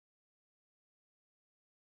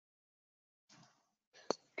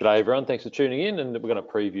G'day everyone, thanks for tuning in, and we're going to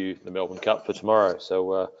preview the Melbourne Cup for tomorrow.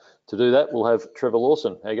 So to do that, we'll have Trevor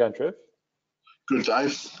Lawson. How you going, Trev? Good,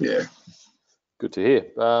 Dave. Yeah. Good to hear.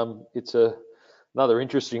 It's another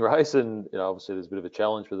interesting race, and obviously there's a bit of a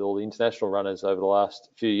challenge with all the international runners over the last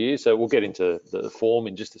few years. So we'll get into the form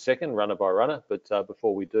in just a second, runner by runner. But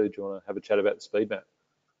before we do you want to have a chat about the speed map?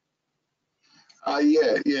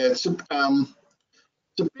 Yeah. It's a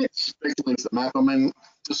bit speculative, the map. I mean,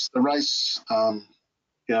 just the race.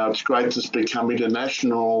 It's great to become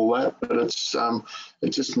international, all that, but it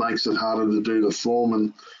just makes it harder to do the form,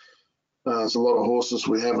 and there's a lot of horses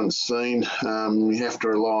we haven't seen. You have to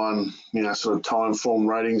rely on sort of time form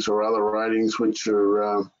ratings or other ratings, which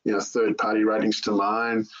are third party ratings to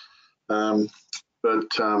my own.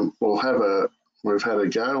 But we've had a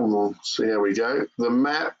go, and we'll see how we go. The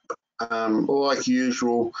map, like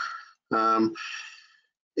usual,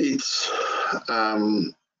 it's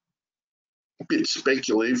a bit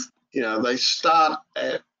speculative. They start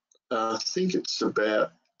at I think it's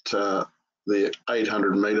about the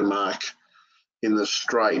 800 metre mark in the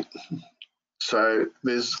straight. So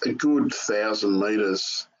there's a good 1,000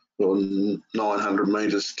 metres or 900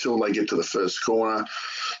 metres till they get to the first corner.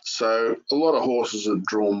 So a lot of horses that are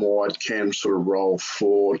drawn wide can sort of roll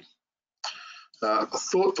forward. I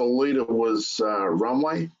thought the leader was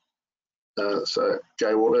Runway. So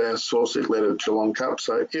Gay Waterhouse source, it led at Geelong Cup,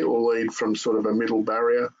 so it will lead from sort of a middle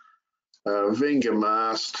barrier. Venga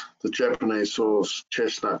Mast, the Japanese horse,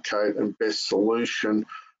 Chestnut Coat, and Best Solution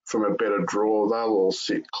from a better draw, they'll all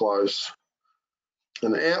sit close.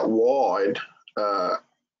 And out wide,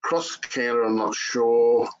 Cross Counter, I'm not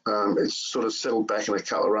sure. It's sort of settled back in a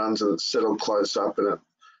couple of runs, and it's settled close up in a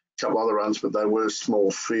couple other runs, but they were small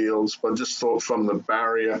fields. But I just thought from the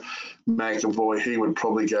barrier, McAvoy, he would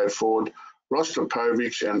probably go forward.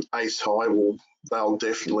 Rostropovich and Ace High, they'll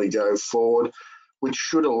definitely go forward, which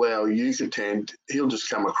should allow Yucatan, he'll just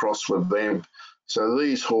come across with them. So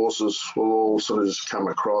these horses will all sort of just come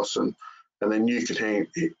across, and then Yucatan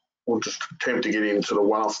will just attempt to get in sort of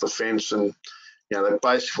one off the fence, and they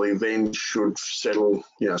basically then should settle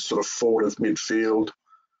sort of forward of midfield.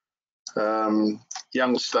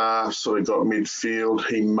 Young Star sort of got midfield.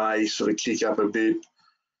 He may sort of kick up a bit.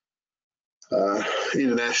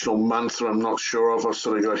 International Month, I'm not sure of. I've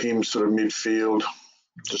sort of got him sort of midfield,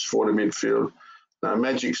 just forward of midfield.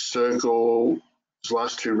 Magic Circle, his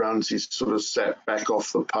last two runs, he's sort of sat back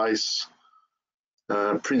off the pace.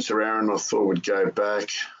 Prince of Aaron, I thought, would go back.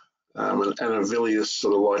 And Avilius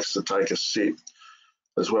sort of likes to take a sit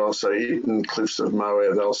as well. So it and Cliffs of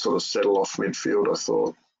Moher, they'll sort of settle off midfield, I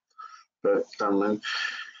thought. But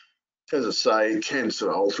as I say, it can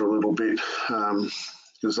sort of alter a little bit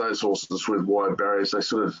because those horses with wide barriers, they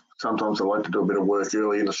sort of sometimes they like to do a bit of work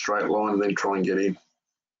early in a straight line and then try and get in.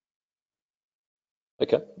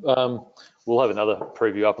 Okay. We'll have another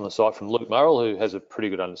preview up on the site from Luke Murrell, who has a pretty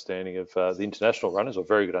good understanding of the international runners, or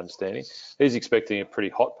very good understanding. He's expecting a pretty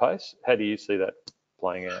hot pace. How do you see that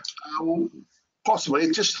playing out? Possibly.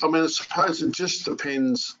 I suppose it just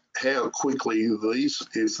depends how quickly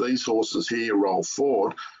if these horses here roll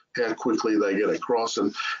forward, how quickly they get across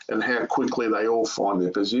and how quickly they all find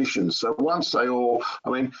their position. So once they all,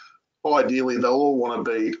 ideally they'll all want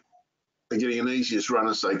to be getting an easiest run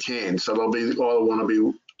as they can. So they'll be either want to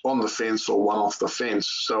be on the fence or one off the fence.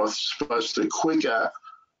 So I suppose the quicker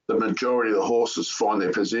the majority of the horses find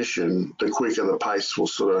their position, the quicker the pace will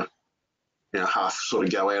sort of, half sort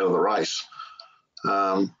of go out of the race.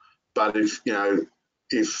 But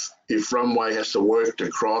if Runway has to work to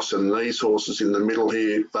cross and these horses in the middle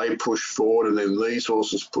here, they push forward and then these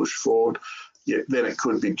horses push forward, then it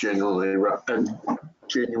could be genuinely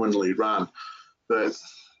run. But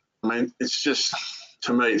it's just,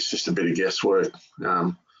 to me, it's just a bit of guesswork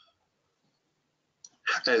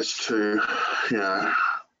as to,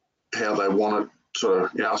 how they want it sort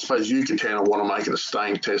of, I suppose Yucatan will want to make it a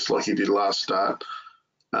staying test like he did last start.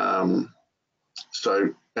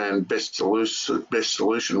 And Best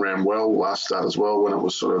Solution ran well last start as well when it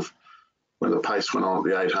was sort of, when the pace went on at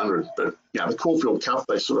the 800. But, the Caulfield Cup,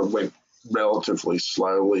 they sort of went relatively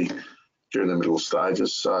slowly during the middle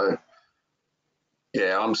stages. So,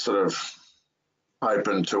 I'm sort of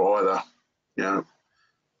open to either,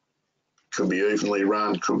 could be evenly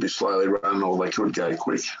run, could be slowly run, or they could go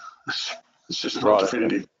quick. It's just not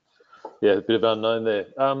definitive. Yeah, a bit of unknown there.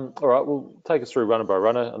 All right, well, take us through runner by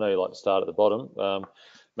runner. I know you like to start at the bottom.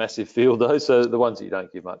 Massive field, though, so the ones that you don't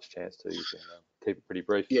give much chance to, you can keep it pretty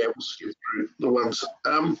brief. Yeah, we'll skip through the ones.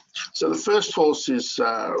 So the first horse is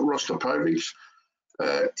Rostropovich.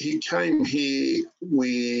 He came here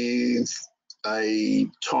with a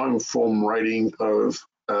time form rating of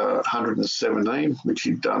 117, which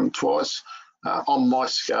he'd done twice. On my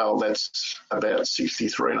scale, that's about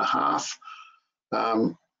 63.5.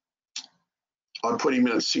 I put him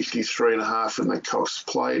in at 63.5 in the Cox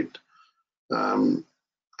Plate.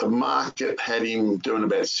 The market had him doing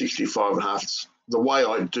about 65.5. The way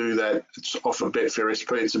I do that, it's off of Betfair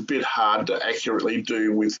SP. It's a bit hard to accurately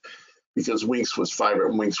do because Winks was favourite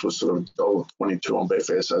and Winks was sort of $1.22 on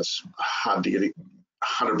Betfair, so it's hard to get a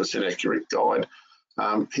 100% accurate guide.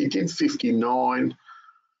 He did 59.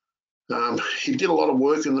 He did a lot of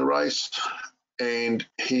work in the race, and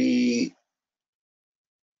he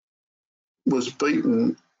was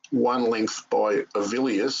beaten one length by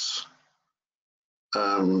Avilius.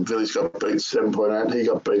 Avilius got beat 7.8. He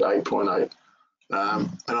got beat 8.8.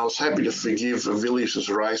 And I was happy to forgive Avilius's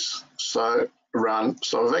race run.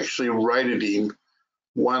 So I've actually rated him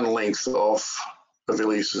one length off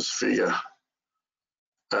Avilius's figure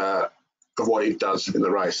of what he does in the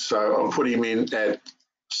race. So I'll put him in at,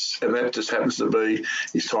 and that just happens to be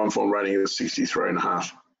his time form rating at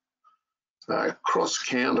 63.5. Cross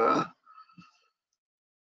Counter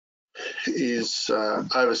is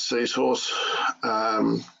overseas horse.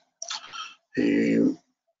 He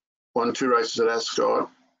won 2 races at Ascot,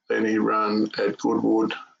 then he ran at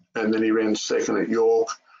Goodwood, and then he ran second at York.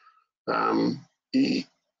 He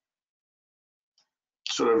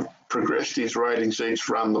sort of progressed his ratings each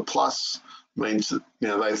run. The plus means that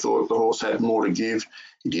they thought the horse had more to give.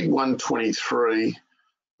 He did 123,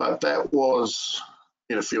 but that was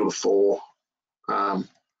in a field of 4. And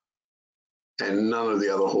none of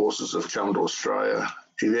the other horses have come to Australia.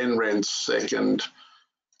 He then ran second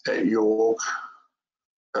at York,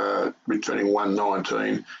 returning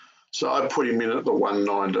 119. So I put him in at the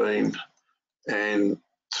 119, and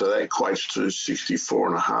so that equates to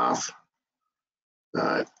 64.5.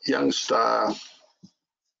 Young Star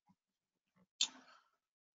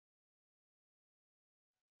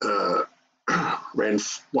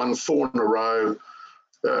won 4 in a row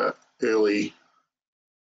early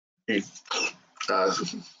in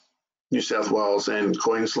New South Wales and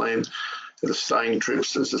Queensland. The staying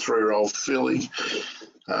trips as a 3-year-old filly.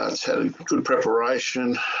 It's had a good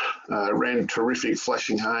preparation. Ran terrific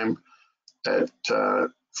flashing home at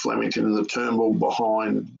Flemington in the Turnbull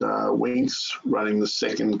behind Winks, running the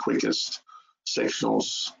second quickest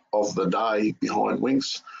sectionals of the day behind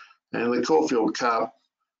Winks. And the Caulfield Cup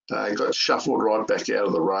got shuffled right back out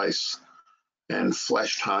of the race and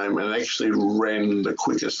flashed home and actually ran the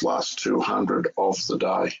quickest last 200 of the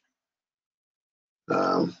day.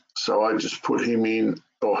 So I just put him in,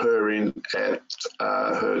 or her in, at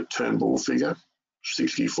her Turnbull figure,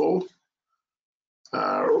 64.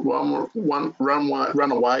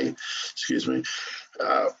 Runaway, excuse me,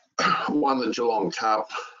 won the Geelong Cup.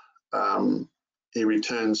 He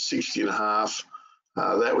returned 60.5.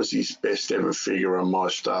 That was his best ever figure on my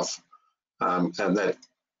stuff, and that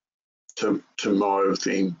to my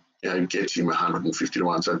thing, gets him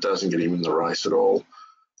 150-1, so it doesn't get him in the race at all.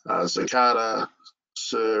 Zakata,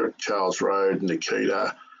 Sir, Charles Road,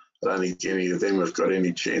 Nikita, I don't think any of them have got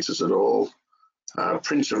any chances at all.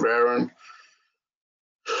 Prince of Arran,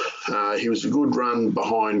 he was a good run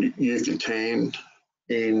behind Yucatan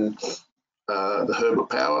in the Herbert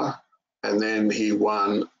Power, and then he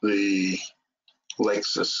won the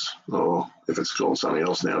Lexus, or if it's called something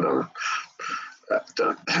else now, I don't know.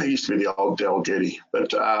 It used to be the old Dalgety,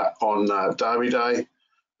 but on Derby Day,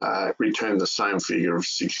 returned the same figure of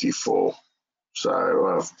 64. So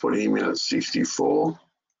I've put him in at 64.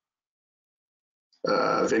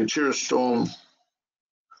 Ventura Storm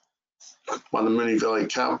won the Moonee Valley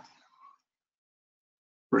Cup,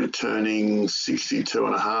 returning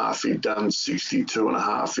 62.5. He'd done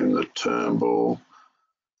 62.5 in the Turnbull.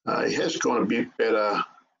 He has gone a bit better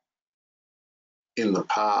in the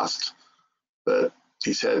past, but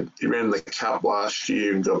he ran the Cup last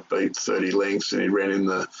year and got beat 30 lengths, and he ran in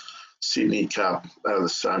the Sydney Cup over the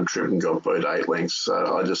same trip and got beat 8 lengths.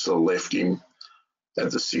 So I just sort of left him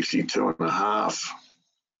at the 62.5.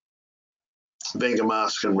 Venga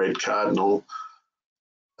Mask and Red Cardinal,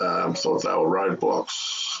 thought they were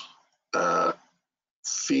roadblocks.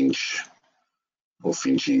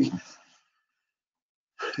 Finchy,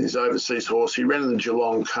 his overseas horse, he ran in the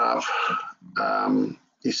Geelong Cup.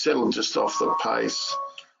 He settled just off the pace.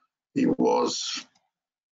 He was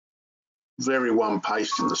very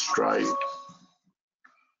one-paced in the straight.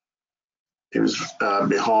 He was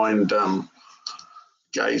behind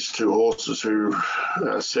Gay's 2 horses who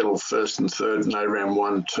settled first and third, and they ran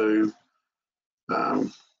 1-2.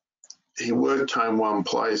 He worked home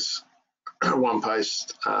one-paced.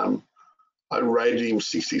 I rated him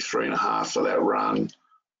 63.5 for that run.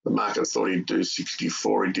 The The market thought he'd do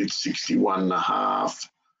 64. He did 61.5.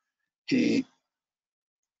 He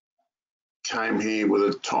came here with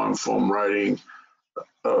a time form rating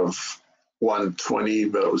of 120,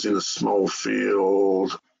 but it was in a small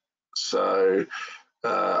field. So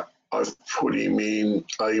I've put him in.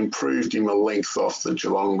 I improved him a length off the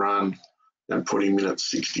Geelong run and put him in at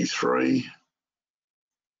 63.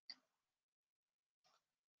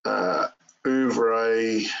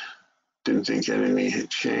 Ouvre, didn't think had any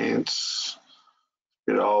chance.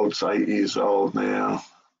 Bit old, it's 8 years old now.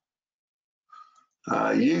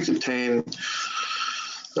 Yucatan,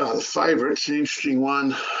 the favourite's an interesting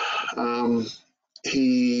one.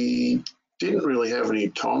 He didn't really have any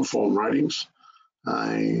time form ratings.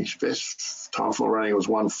 His best time form rating was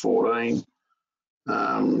 114.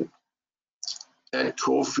 At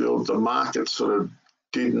Caulfield, the market sort of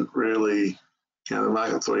didn't really, the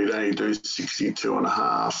market thought he'd only do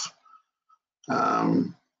 62.5.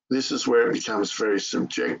 This is where it becomes very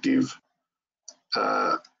subjective.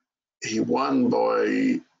 He won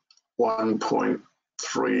by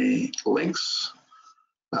 1.3 lengths.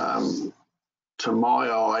 To my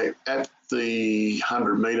eye, at the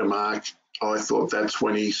 100-metre mark, I thought that's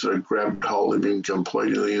when he sort of grabbed hold of him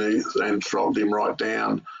completely and throttled him right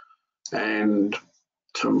down. And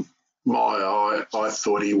to my eye, I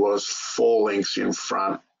thought he was 4 lengths in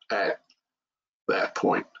front at that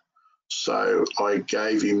point. So I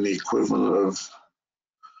gave him the equivalent of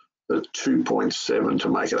the 2.7 to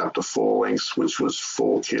make it up to 4 lengths, which was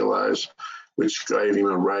 4 kilos, which gave him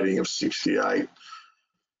a rating of 68.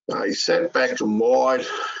 He sat back and wide.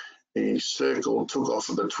 He circled and took off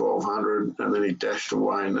at the 1200, and then he dashed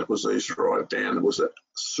away, and it was easy to ride down. It was a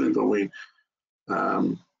super win.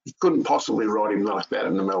 You couldn't possibly ride him like that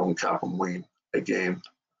in the Melbourne Cup and win again,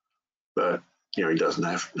 but he doesn't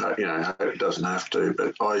have, it doesn't have to.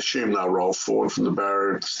 But I assume they'll roll forward from the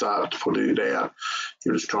barrier at the start to put it out.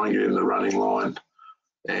 He'll just try and get in the running line,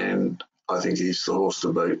 and I think he's the horse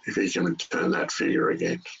to beat if he can return that figure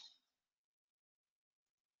again.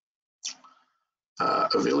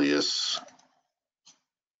 Avilius,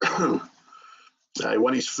 he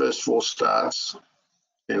won his first 4 starts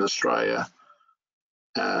in Australia,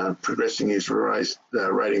 progressing his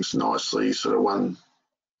ratings nicely. Sort of won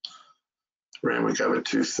Randwick over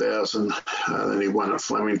 2000. Then he won at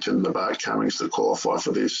Flemington, the Bart Cummings to qualify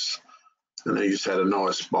for this. And then he just had a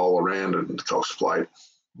nice bowl around it in the Cox Plate,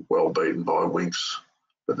 well beaten by Winks.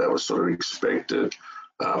 But that was sort of expected.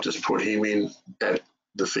 I've just put him in at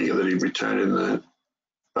the figure that he returned in the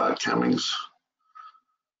Bart Cummings.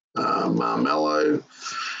 Marmello,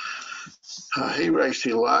 he raced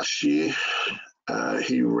here last year.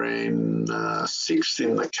 He ran 6th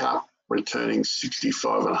in the Cup, returning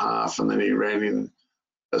 65.5, and then he ran in,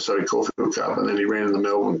 Caulfield Cup, and then he ran in the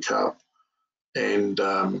Melbourne Cup, and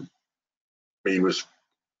he was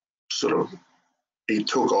he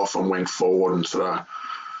took off and went forward and sort of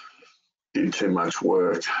did too much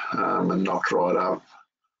work and knocked right up.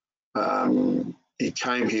 He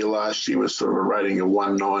came here last year with sort of a rating of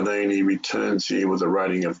 119. He returns here with a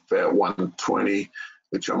rating of about 120,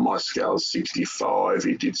 which on my scale is 65.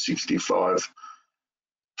 He did 65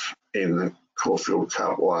 in the Caulfield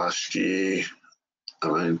Cup last year. I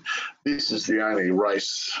mean, this is the only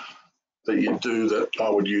race that you do that I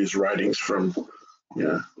would use ratings from,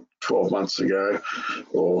 12 months ago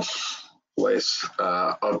or less.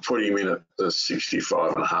 I've put him in at the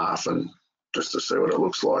 65.5 and just to see what it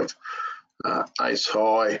looks like. Ace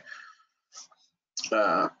High,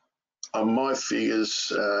 on my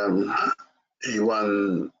figures, he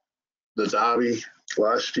won the Derby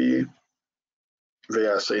last year,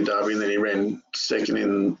 VRC Derby, and then he ran 2nd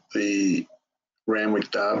in the Randwick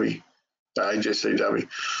Derby, HSC Derby.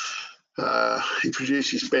 He produced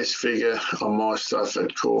his best figure on my stuff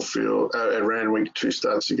at Caulfield, at Randwick 2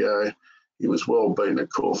 starts ago. He was well beaten at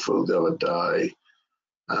Caulfield the other day.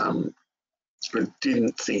 I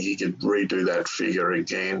didn't think he could redo that figure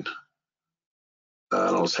again.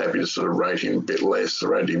 And I was happy to sort of rate him a bit less. I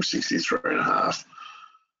rated him 63.5.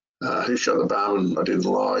 Who Shot the Barman I didn't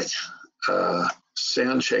like.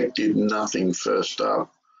 Soundcheck did nothing first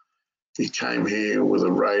up. He came here with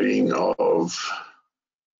a rating of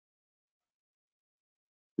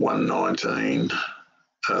 119.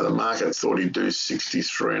 The market thought he'd do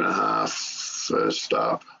 63.5 first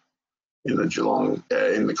up in the Geelong,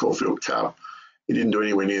 in the Caulfield Cup. He didn't do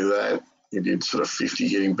anywhere near that. He did sort of 50,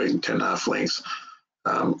 getting beaten 10.5 lengths.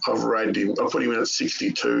 I've rated him, I put him in at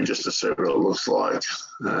 62 just to see what it looks like,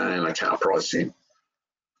 and I can't price him.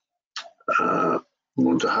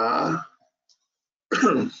 Muntaha.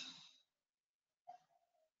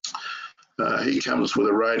 He comes with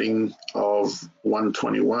a rating of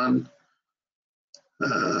 121.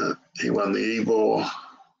 He won the Ebor,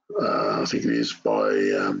 I think it is, by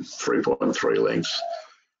 3.3 lengths.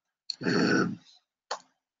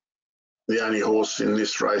 The only horse in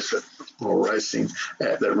this race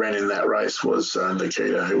that ran in that race was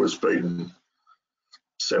Nikita, who was beaten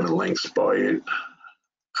 7 lengths by it.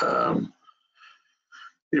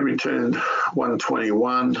 He returned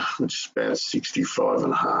 121, which is about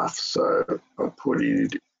 65.5. So I put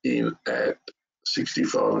it in at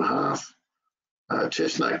 65.5.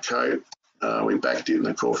 Chestnut Coat, we backed it in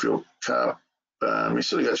the Caulfield Cup. He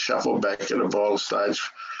sort of got shuffled back at a vital stage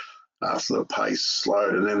after the pace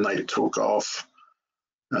slowed, and then they took off.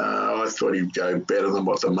 I thought he'd go better than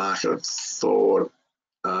what the market thought.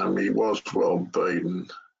 He was well beaten,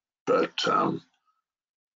 but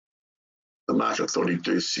the market thought he'd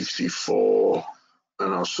do 64,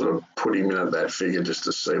 and I sort of put him in at that figure just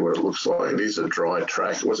to see what it looks like. It is a dry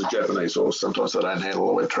track. It was a Japanese horse. Sometimes they don't handle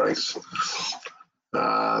the wet tracks.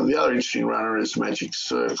 The other interesting runner is Magic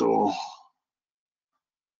Circle,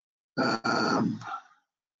 owned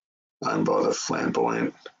by the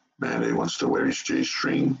flamboyant man who wants to wear his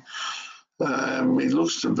G-string. He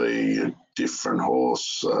looks to be a different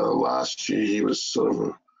horse. Last year he was sort of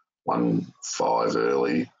a 1.5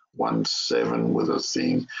 early, 1.7 with a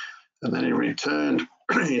thing, and then he returned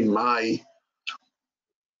in May.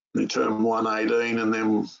 He turned 1.18 and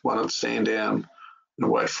then won at Sandown in a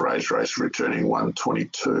weight for age race, returning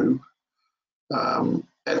 1.22.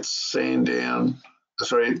 At Sandown,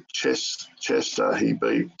 Chester, he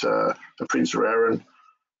beat the Prince of Arran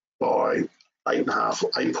by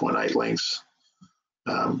 8.8 lengths.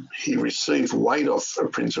 He received weight off a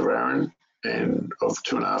Prince of Arran and of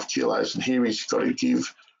 2.5 kilos, and here he's got to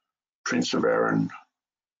give Prince of Arran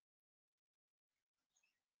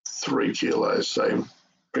 3 kilos. So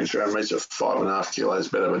Prince of Arran meets at 5.5 kilos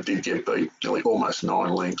better, but did get beat nearly almost 9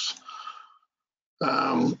 lengths.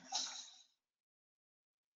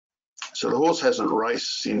 So the horse hasn't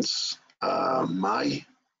raced since May,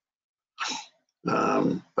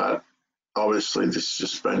 but obviously this has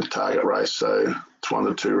just been a target race, so it's won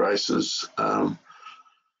the 2 races.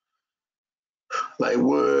 They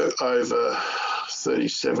were over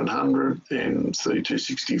 3,700 and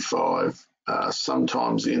 3,265.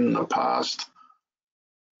 Sometimes in the past,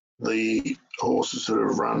 the horses that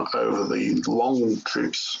have run over the long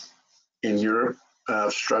trips in Europe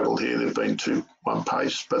have struggled here. They've been 2-1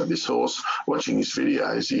 pace, but this horse, watching his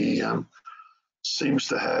videos, he seems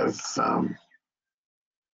to have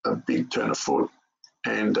a big turn of foot,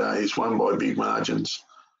 and he's won by big margins.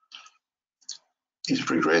 He's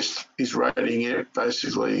progressed his rating it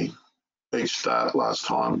basically each start last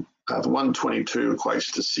time. The 122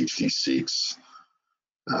 equates to 66.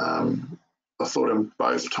 I thought in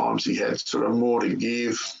both times he had sort of more to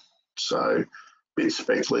give, so a bit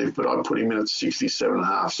speculative, but I put him in at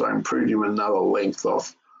 67.5, so I improved him another length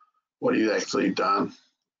off what he'd actually done,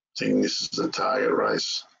 thinking this is a target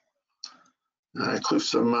race.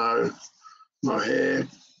 Cliffs of Moher.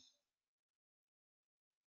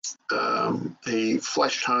 He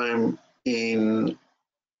flashed home in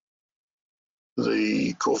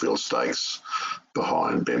the Caulfield Stakes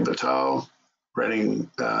behind Ben Batal. You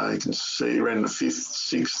can see, ran the 5th,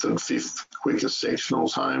 6th and 5th quickest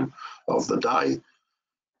sectionals home of the day.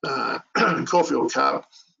 Caulfield Cup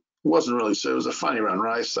wasn't really, so it was a funny run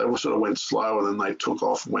race. They sort of went slow and then they took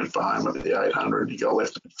off and went for home at the 800. He got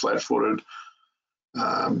left flat-footed.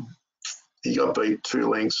 He got beat 2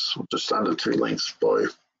 lengths, just under 2 lengths by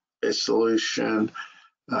Best Solution.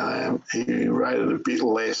 He rated a bit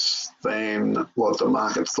less than what the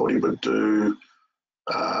market thought he would do.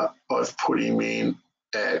 I've put him in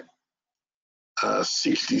at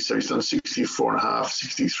 60, so he's done 64.5,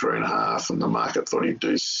 63.5, and the market thought he'd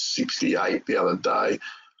do 68 the other day,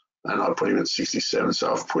 and I put him at 67.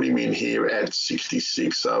 So I've put him in here at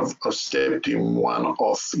 66. So I've stepped him 1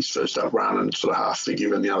 off his first up run and sort of half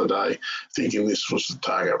forgiven the other day, thinking this was the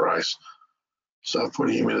target race. So I've put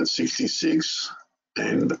him in at 66,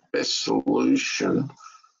 and Best Solution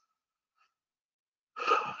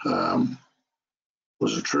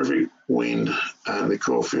was a terrific win in the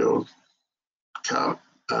Caulfield Cup.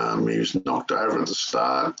 He was knocked over at the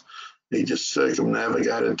start. He just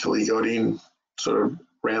circumnavigated until he got in, sort of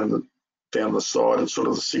down the side at sort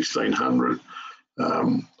of the 1600.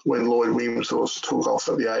 When Lloyd Williams' horse took off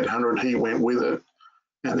at the 800, he went with it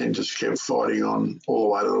and then just kept fighting on all the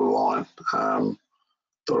way to the line.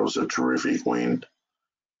 Thought it was a terrific win.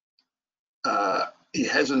 He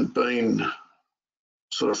hasn't been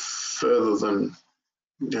sort of further than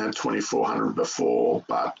 2,400 before,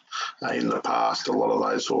 but in the past, a lot of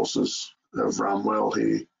those horses have run well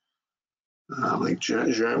here. I think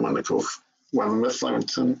Jerome won the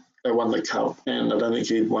Flemington, won the Cup, and I don't think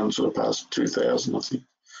he'd won sort of past 2,000, I think,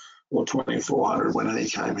 or 2,400 when he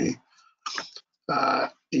came here.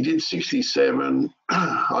 He did 67.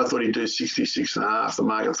 I thought he'd do 66 and a half. The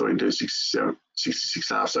market thought he'd do 67, 66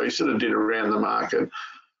 and a half. So he sort of did around the market,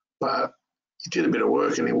 but he did a bit of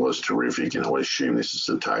work and he was terrific. And I would assume this is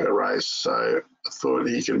a target race. So I thought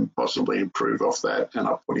he could possibly improve off that, and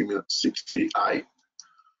I put him in at 68.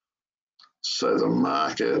 So the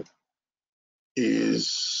market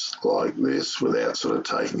is like this without sort of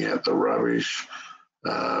taking out the rubbish.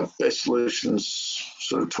 Best Solutions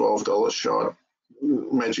sort of $12 shot.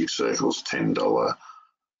 Magic Circles $10,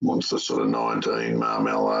 Monster sort of 19,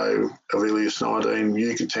 Marmello, Avilius 19,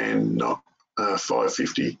 Yucatan not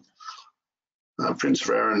 $5.50, Prince of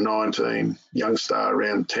Aaron 19, Youngstar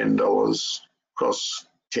around $10, Cross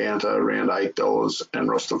Counter around $8, and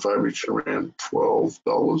Rostovovich around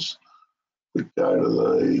 $12. We go to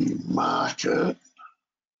the market.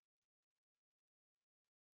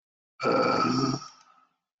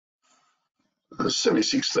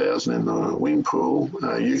 76,000 in the win pool.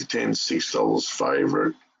 Yucatan $6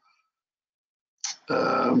 favourite.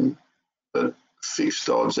 But fixed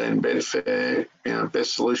odds and Betfair,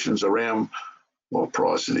 Best Solutions around what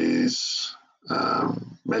price it is.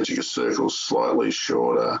 Magic Circles slightly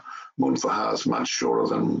shorter. Munfahar's much shorter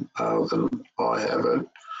than I have it.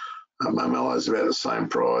 Marmello's about the same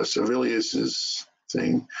price. Avilius's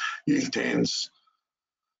thing. Yucatan's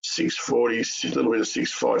 640, a little bit of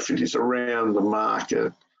 6,550 is around the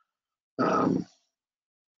market.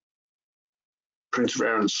 Prince of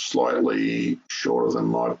Aaron's slightly shorter than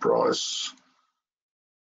my price.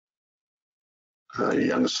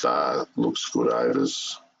 Youngstar looks good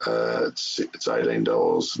overs. It's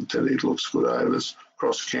 $18 and it looks good overs.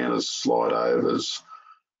 Cross Counters slight overs.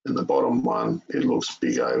 And the bottom one, it looks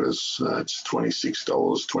big overs. It's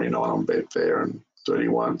 $26, 29 on Betfair and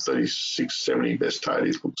 36.70 Best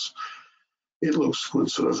Toadies. It looks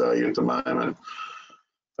good sort of value at the moment.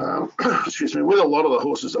 Excuse me. With a lot of the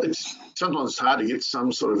horses, sometimes it's hard to get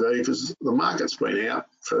some sort of value because the market's been out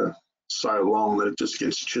for so long that it just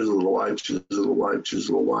gets chiseled away.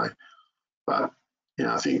 But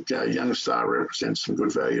I think Youngstar represents some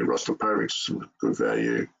good value. Rostropovich some good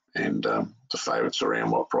value, and the favourites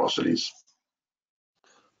around what price it is.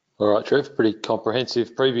 All right, Trev, pretty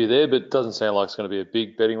comprehensive preview there, but it doesn't sound like it's going to be a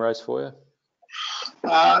big betting race for you.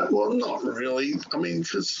 Well, not really. I mean,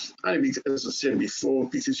 as I said before,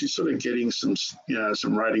 because you're sort of getting some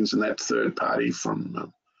ratings in that third party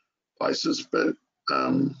from places. But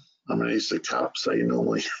it's the Cup, so you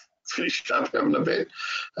normally finish up having a bet.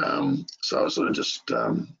 So I sort of just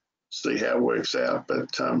see how it works out.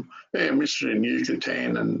 But Mystery and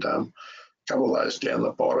Yucatan and a couple of those down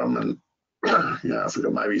the bottom, and if we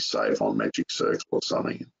could maybe save on Magic Circle or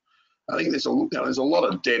something. I think there's a lot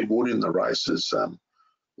of dead wood in the races. A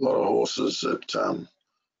lot of horses that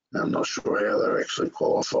I'm not sure how they're actually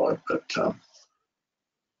qualified,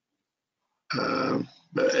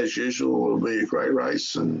 but as usual, it'll be a great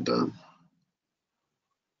race, and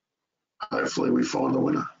hopefully we find the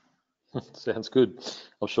winner. Sounds good.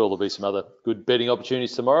 I'm sure there'll be some other good betting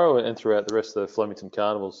opportunities tomorrow and throughout the rest of the Flemington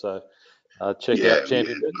Carnival. So check out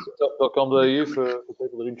championbets.com.au for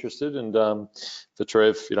people that are interested. And for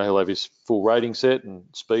Trev, he'll have his full rating set and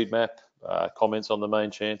speed map, comments on the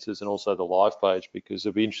main chances, and also the live page, because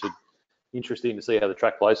it'll be interesting to see how the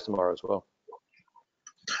track plays tomorrow as well.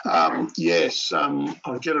 Yes,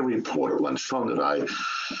 I'll get a report at lunchtime today.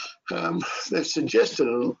 They've suggested,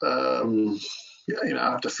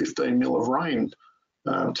 up to 15 mil of rain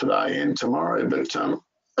today and tomorrow. But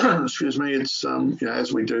excuse me, it's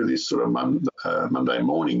as we do this sort of Monday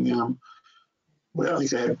morning, I think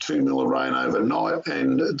they had 2 mil of rain overnight,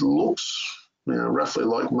 and it looks roughly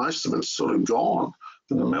like most of it's sort of gone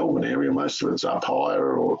in the Melbourne area. Most of it's up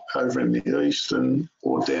higher or over in the east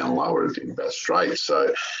or down lower in Bass Strait.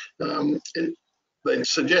 So they're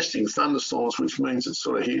suggesting thunderstorms, which means it's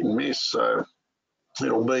sort of hit and miss. So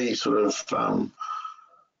it'll be sort of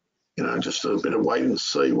just a bit of wait and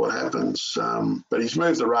see what happens. But he's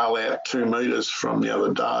moved the rail out 2 metres from the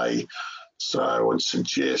other day, so I would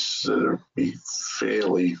suggest that it'll be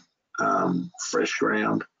fairly fresh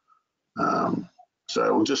ground. So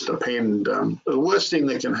it'll just depend. The worst thing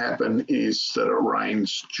that can happen is that it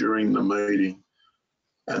rains during the meeting,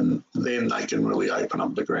 and then they can really open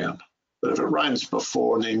up the ground. But if it rains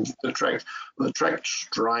before, then the track's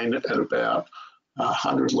drained at about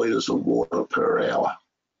 100 litres of water per hour.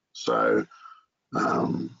 So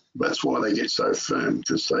that's why they get so firm,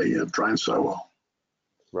 because they drain so well.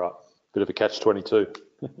 Right. Bit of a catch-22.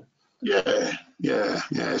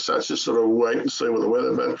 Yeah. So it's just sort of wait and see with the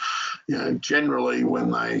weather. But generally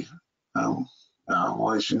when they, well,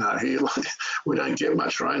 as you know here, we don't get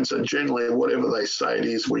much rain. So generally, whatever they say it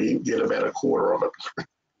is, we get about a quarter of it.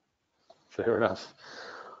 Fair enough.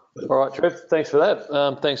 All right, Trev, thanks for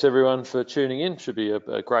that. Thanks everyone for tuning in. Should be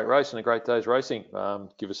a great race and a great day's racing.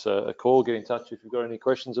 Give us a call, get in touch if you've got any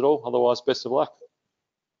questions at all. Otherwise, best of luck.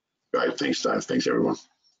 Great. Thanks, Dave. Thanks, everyone.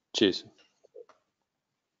 Cheers.